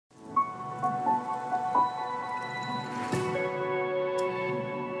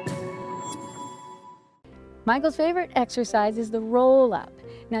Michael's favorite exercise is the roll up.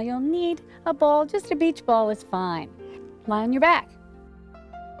 Now you'll need a ball, just a beach ball is fine. Lie on your back.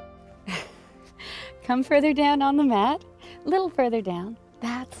 Come further down on the mat, a little further down,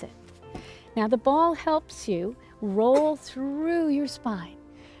 that's it. Now the ball helps you roll through your spine.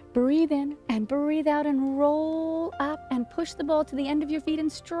 Breathe in and breathe out and roll up and push the ball to the end of your feet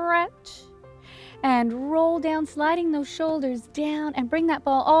and stretch. And roll down, sliding those shoulders down and bring that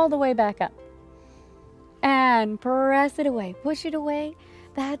ball all the way back up. And press it away, push it away.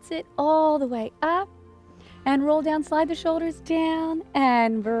 That's it, all the way up. And roll down, slide the shoulders down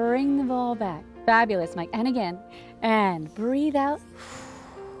and bring the ball back. Fabulous, Mike. And again, and breathe out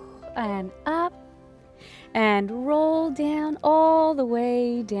and up and roll down all the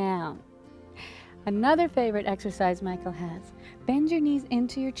way down. Another favorite exercise Michael has, bend your knees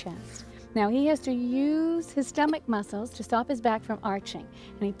into your chest. Now he has to use his stomach muscles to stop his back from arching.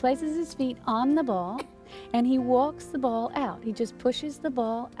 And he places his feet on the ball and he walks the ball out. He just pushes the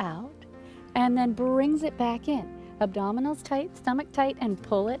ball out and then brings it back in. Abdominals tight, stomach tight, and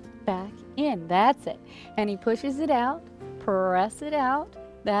pull it back in. That's it. And he pushes it out, press it out.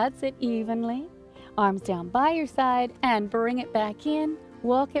 That's it, evenly. Arms down by your side and bring it back in.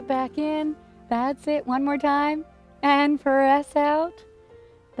 Walk it back in. That's it. One more time. And press out.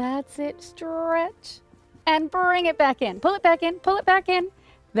 That's it. Stretch. And bring it back in. Pull it back in. Pull it back in.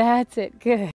 That's it. Good.